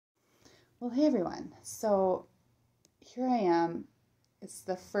Well, hey everyone. So here I am. It's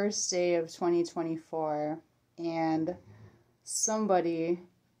the first day of 2024, and somebody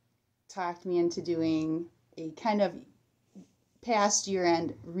talked me into doing a kind of past year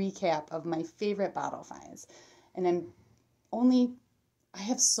end recap of my favorite bottle finds. And I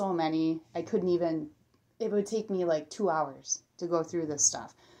have so many, it would take me like 2 hours to go through this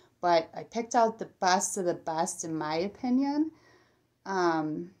stuff. But I picked out the best of the best, in my opinion.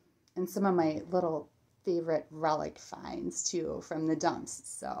 And some of my little favorite relic finds too from the dumps.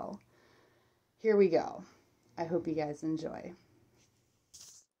 So here we go. I hope you guys enjoy.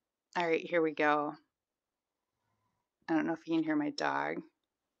 All right, here we go. I don't know if you can hear my dog.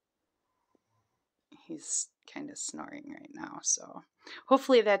 He's kind of snoring right now, so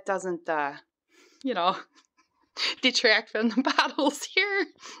hopefully that doesn't, detract from the bottles here.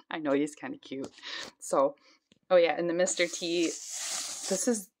 I know he's kind of cute. So, oh yeah, and the Mr. T, this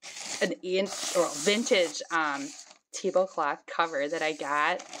is an vintage tablecloth cover that I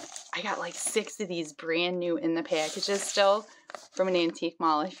got. I got like 6 of these brand new in the packages still from an antique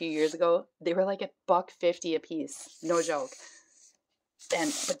mall a few years ago. They were like $1.50 a piece, no joke.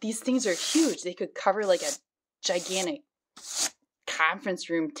 But these things are huge. They could cover like a gigantic conference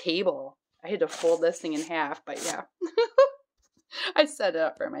room table. I had to fold this thing in half, but yeah. I set it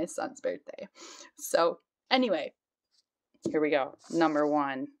up for my son's birthday. So anyway, here we go. Number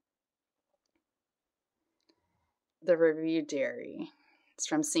 1. The Review Dairy. It's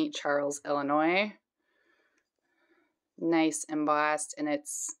from St. Charles, Illinois. Nice embossed, and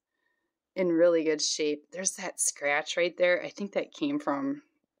it's in really good shape. There's that scratch right there. I think that came from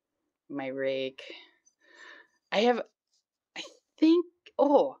my rake. I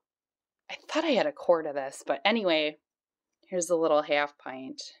thought I had a quart of this, but anyway, here's the little half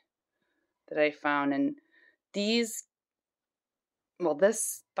pint that I found. And this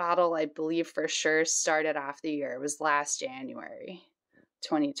bottle, I believe for sure, started off the year. It was last January,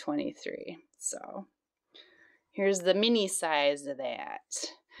 2023. So here's the mini size of that.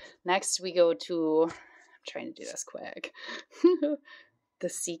 Next we go to, I'm trying to do this quick, the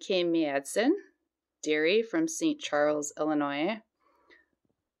C.K. Madsen Dairy from St. Charles, Illinois.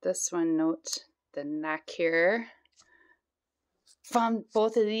 This one, note the neck here. Found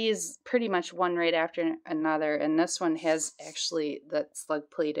both of these pretty much one right after another, and this one has actually the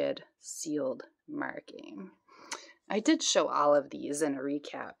slug-plated sealed marking. I did show all of these in a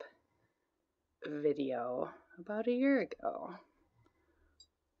recap video about a year ago.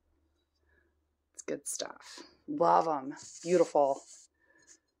 It's good stuff. Love them. Beautiful.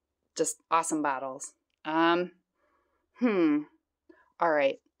 Just awesome bottles. All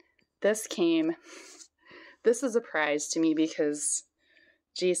right. This is a prize to me because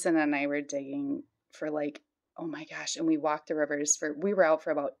Jason and I were digging for like, oh my gosh, and we walked the rivers we were out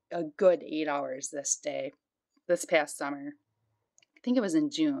for about a good 8 hours this past summer. I think it was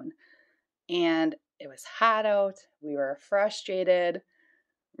in June. And it was hot out. We were frustrated.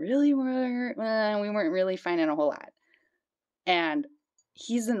 We weren't really finding a whole lot. And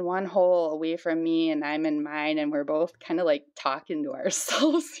he's in one hole away from me and I'm in mine, and we're both kind of like talking to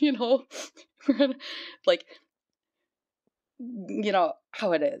ourselves, We're like,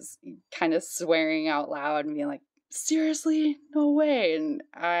 how it is, kind of swearing out loud and being like, seriously? No way. And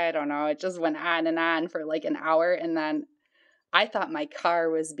I don't know, it just went on and on for like an hour, and then I thought my car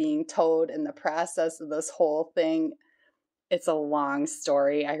was being towed in the process of this whole thing. It's a long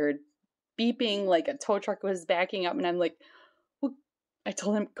story. I heard beeping like a tow truck was backing up, and I'm like, well, I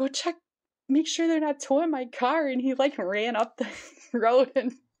told him, go check, make sure they're not towing my car. And he like ran up the road,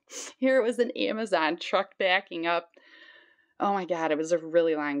 and here it was an Amazon truck backing up. Oh my God, it was a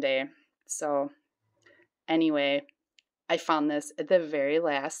really long day. So anyway, I found this at the very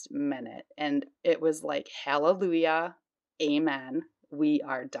last minute, and it was like, hallelujah, amen, we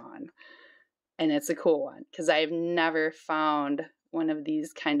are done. And it's a cool one because I've never found one of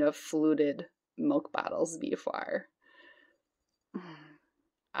these kind of fluted milk bottles before.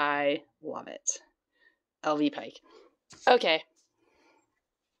 I love it. LV Pike. Okay.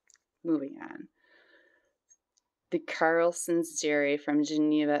 Moving on. The Carlson's Dairy from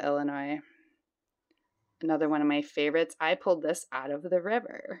Geneva, Illinois. Another one of my favorites. I pulled this out of the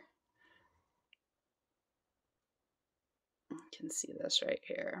river. You can see this right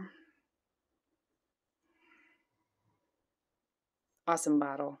here. Awesome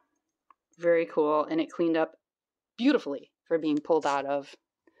bottle. Very cool. And it cleaned up beautifully for being pulled out of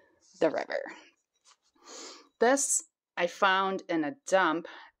the river. This I found in a dump,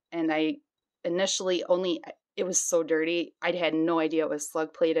 and I initially it was so dirty, I had no idea it was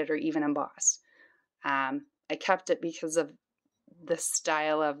slug plated or even embossed. I kept it because of the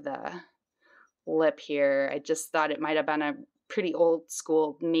style of the lip here. I just thought it might have been a pretty old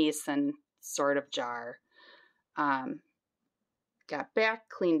school mason sort of jar. Got back,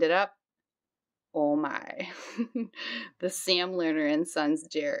 cleaned it up. Oh my. The Sam Lerner and Sons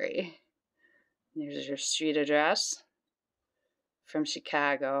Jerry. There's your street address from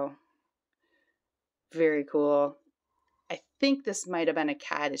Chicago. Very cool. I think this might have been a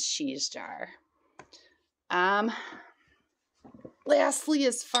cottage cheese jar. Lastly,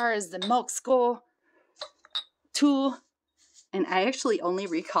 as far as the milks go, two, and I actually only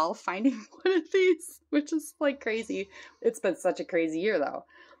recall finding one of these, which is like crazy. It's been such a crazy year though.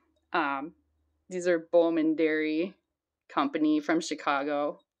 These are Bowman Dairy Company from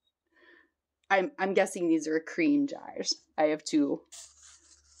Chicago. I'm guessing these are cream jars. I have two.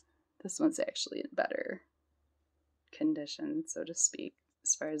 This one's actually in better condition, so to speak,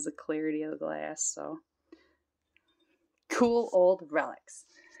 as far as the clarity of the glass. So cool old relics.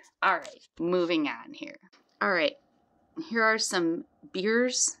 All right, moving on here. All right, here are some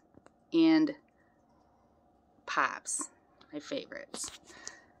beers and pops, my favorites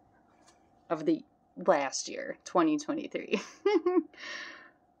of the last year, 2023.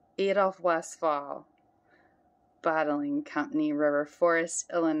 Adolf Westphal Bottling Company, River Forest,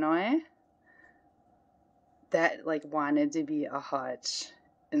 Illinois. That like wanted to be a hutch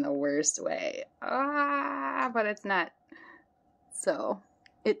in the worst way. But it's not. So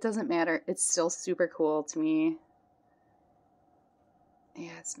it doesn't matter. It's still super cool to me.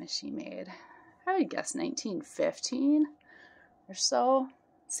 Yeah, it's machine made. I would guess 1915 or so.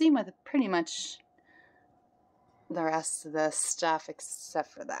 Same with pretty much the rest of the stuff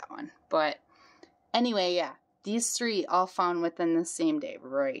except for that one. But anyway, yeah, these three all found within the same day,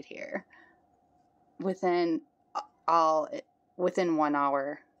 right here. Within 1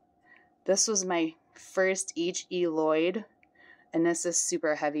 hour. This was my first H.E. Lloyd, and this is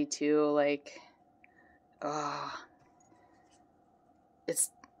super heavy too. Like, I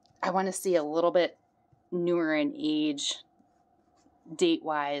want to see a little bit newer in age, date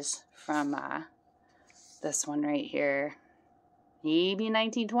wise, from this one right here, maybe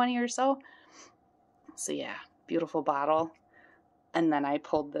 1920 or so. So yeah, beautiful bottle. And then I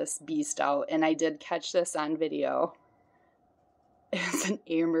pulled this beast out, and I did catch this on video. It's an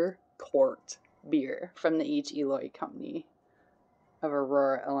amber quart beer from the H.E. Lloyd Company of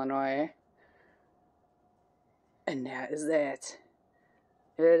Aurora, Illinois. And that is it.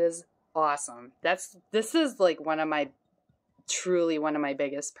 It is awesome. This is like truly one of my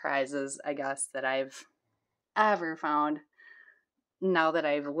biggest prizes, I guess, that I've ever found. Now that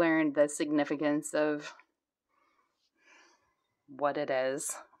I've learned the significance of what it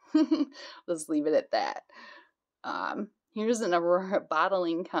is. Let's leave it at that. Here's an Aurora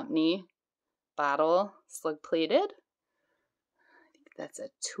Bottling Company bottle, slug plated. I think that's a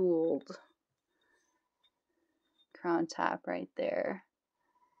tooled crown top right there.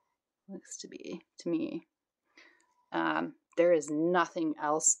 Looks to be, to me. There is nothing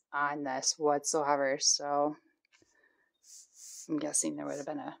else on this whatsoever, so I'm guessing there would have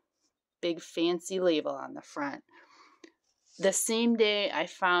been a big fancy label on the front. The same day I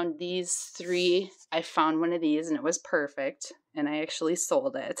found these three, I found one of these and it was perfect, and I actually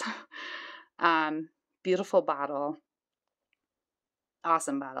sold it. Beautiful bottle.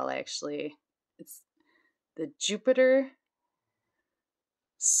 Awesome bottle, actually. It's the Jupiter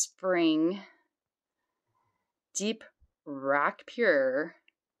Spring Deep Rock Pure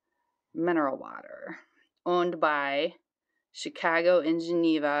Mineral Water, owned by Chicago and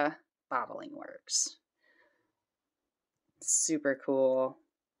Geneva Bottling Works. Super cool.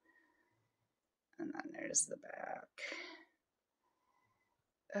 And then there's the back.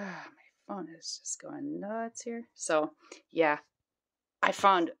 My phone is just going nuts here. So, yeah, I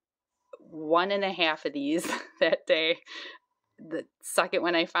found 1.5 of these that day. The second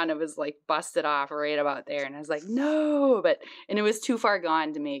one I found, it was like busted off right about there. And I was like, no, and it was too far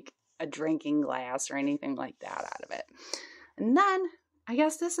gone to make a drinking glass or anything like that out of it. And then I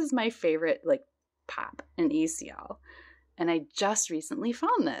guess this is my favorite, like, pop in ACL. And I just recently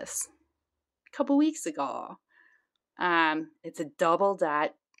found this a couple weeks ago. It's a double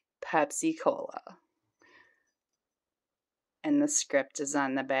dot Pepsi Cola. And the script is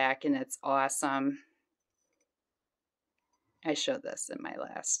on the back, and it's awesome. I showed this in my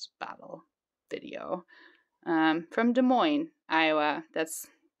last bottle video. From Des Moines, Iowa.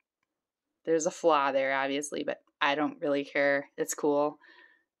 There's a flaw there, obviously, but I don't really care. It's cool.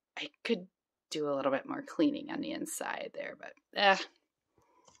 I could do a little bit more cleaning on the inside there, but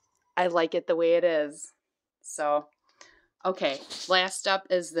I like it the way it is. So, okay, last up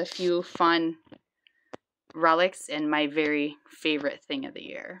is the few fun relics and my very favorite thing of the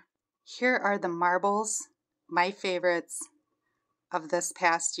year. Here are the marbles, my favorites of this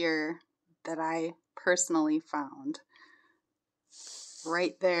past year that I personally found.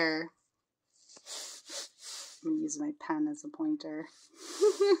 Right there. I'm going to use my pen as a pointer.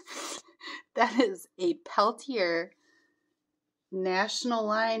 That is a Peltier National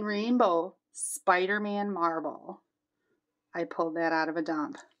Line Rainbow Spider-Man marble. I pulled that out of a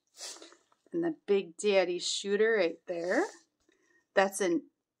dump. And the Big Daddy shooter right there. That's an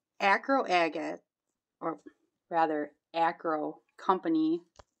acro agate, or rather acro company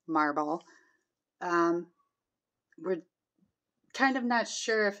marble. We're kind of not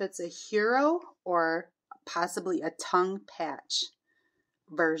sure if it's a hero or possibly a tongue patch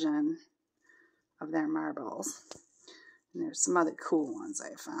version of their marbles. And there's some other cool ones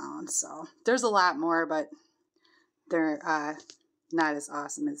I found. So there's a lot more, but they're not as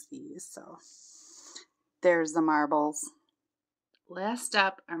awesome as these. So there's the marbles. Last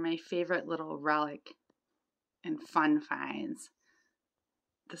up are my favorite little relic and fun finds.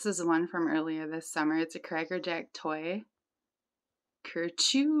 This is one from earlier this summer. It's a Cracker Jack toy.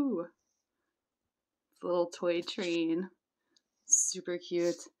 Kerchoo! It's a little toy train. Super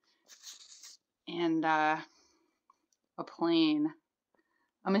cute. And a plane.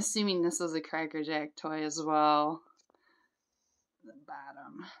 I'm assuming this was a Cracker Jack toy as well. The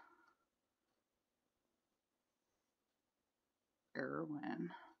bottom. Irwin.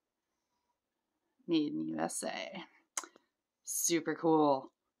 Made in USA. Super cool.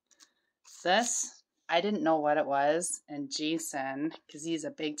 This, I didn't know what it was, and Jason, because he's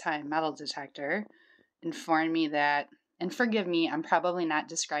a big-time metal detector, informed me that, and forgive me, I'm probably not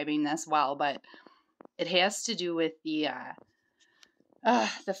describing this well, but it has to do with the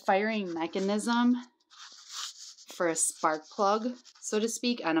firing mechanism for a spark plug, so to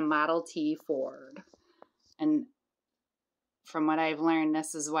speak, on a Model T Ford. And from what I've learned,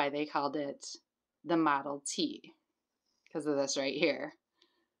 this is why they called it the Model T, because of this right here.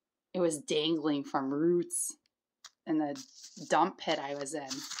 It was dangling from roots in the dump pit I was in.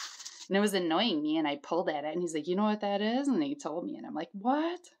 And it was annoying me, and I pulled at it, and he's like, you know what that is? And he told me, and I'm like,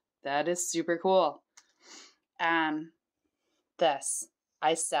 what? That is super cool. This,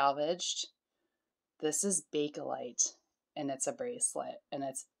 I salvaged. This is Bakelite, and it's a bracelet, and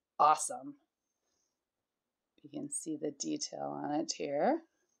it's awesome. You can see the detail on it here.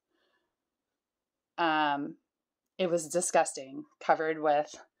 It was disgusting, covered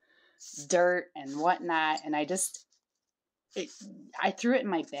with dirt and whatnot, and I threw it in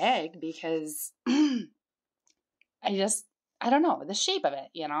my bag because I don't know, the shape of it,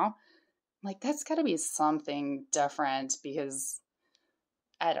 you know? Like, that's got to be something different because,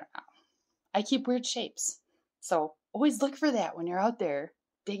 I don't know. I keep weird shapes. So always look for that when you're out there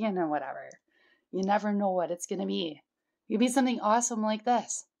digging and whatever. You never know what it's going to be. It could be something awesome like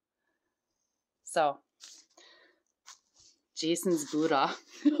this. So, Jason's Buddha.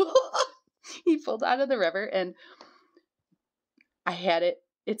 He pulled out of the river, and I had it.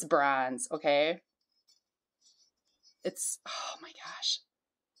 It's bronze, okay? It's, oh my gosh.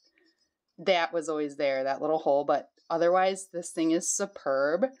 That was always there, that little hole, but otherwise this thing is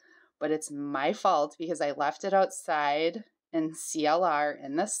superb, but it's my fault because I left it outside in CLR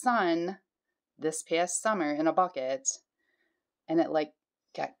in the sun this past summer in a bucket, and it like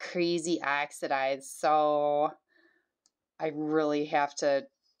got crazy oxidized, so I really have to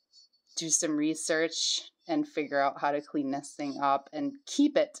do some research and figure out how to clean this thing up and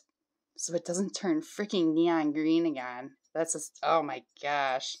keep it so it doesn't turn freaking neon green again. That's just, oh my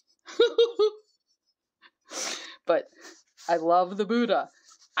gosh. But I love the Buddha.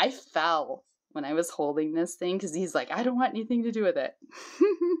 I fell when I was holding this thing because he's like, I don't want anything to do with it.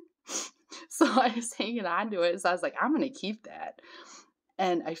 So I was hanging on to it. So I was like, I'm going to keep that.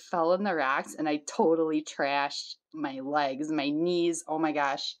 And I fell in the rocks and I totally trashed my legs, my knees. Oh my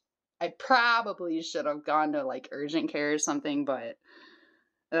gosh. I probably should have gone to like urgent care or something, but,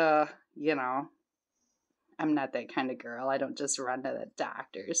 you know, I'm not that kind of girl. I don't just run to the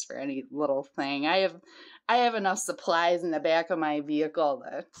doctors for any little thing. I have enough supplies in the back of my vehicle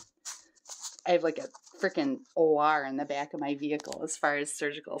that I have like a freaking OR in the back of my vehicle as far as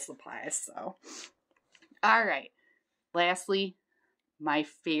surgical supplies. So, all right. Lastly, my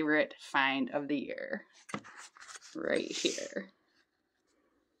favorite find of the year, right here.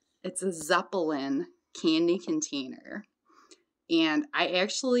 It's a Zeppelin candy container. And I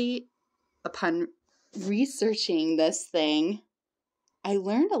actually, upon researching this thing, I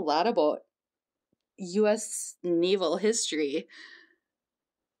learned a lot about U.S. naval history.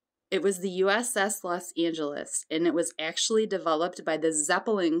 It was the USS Los Angeles, and it was actually developed by the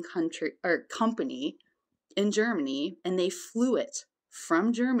Zeppelin company in Germany, and they flew it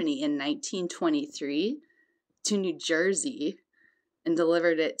from Germany in 1923 to New Jersey and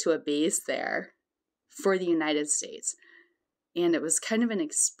delivered it to a base there for the United States. And it was kind of an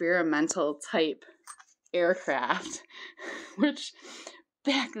experimental type aircraft, which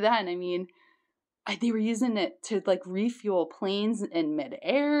back then, I mean, they were using it to like refuel planes in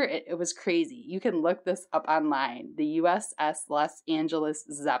midair. It was crazy. You can look this up online. The USS Los Angeles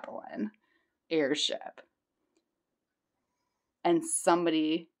Zeppelin airship. And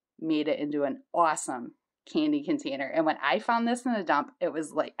somebody made it into an awesome candy container. And when I found this in the dump, it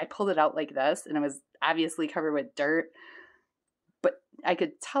was like, I pulled it out like this, and it was obviously covered with dirt, but I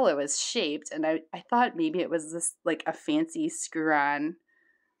could tell it was shaped. And I thought maybe it was this like a fancy screw-on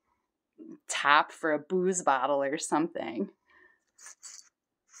top for a booze bottle or something.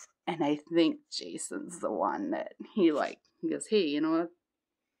 And I think Jason's the one that he goes, hey, you know what?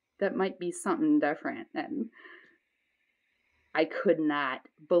 That might be something different. And I could not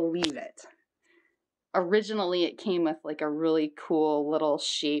believe it. Originally, it came with like a really cool little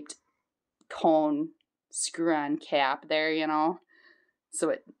shaped cone screw-on cap there, you know? So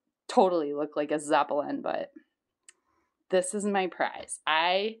it totally looked like a Zeppelin, but this is my prize.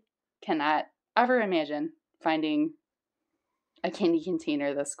 I cannot ever imagine finding a candy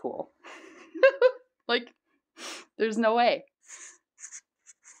container this cool. Like, there's no way.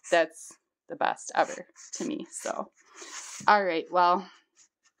 That's the best ever to me. So, all right, well,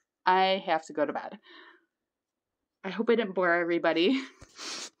 I have to go to bed. I hope I didn't bore everybody,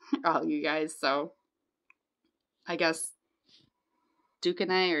 all you guys. So, I guess Duke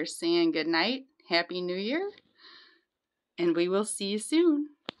and I are saying good night. Happy New Year. And we will see you soon.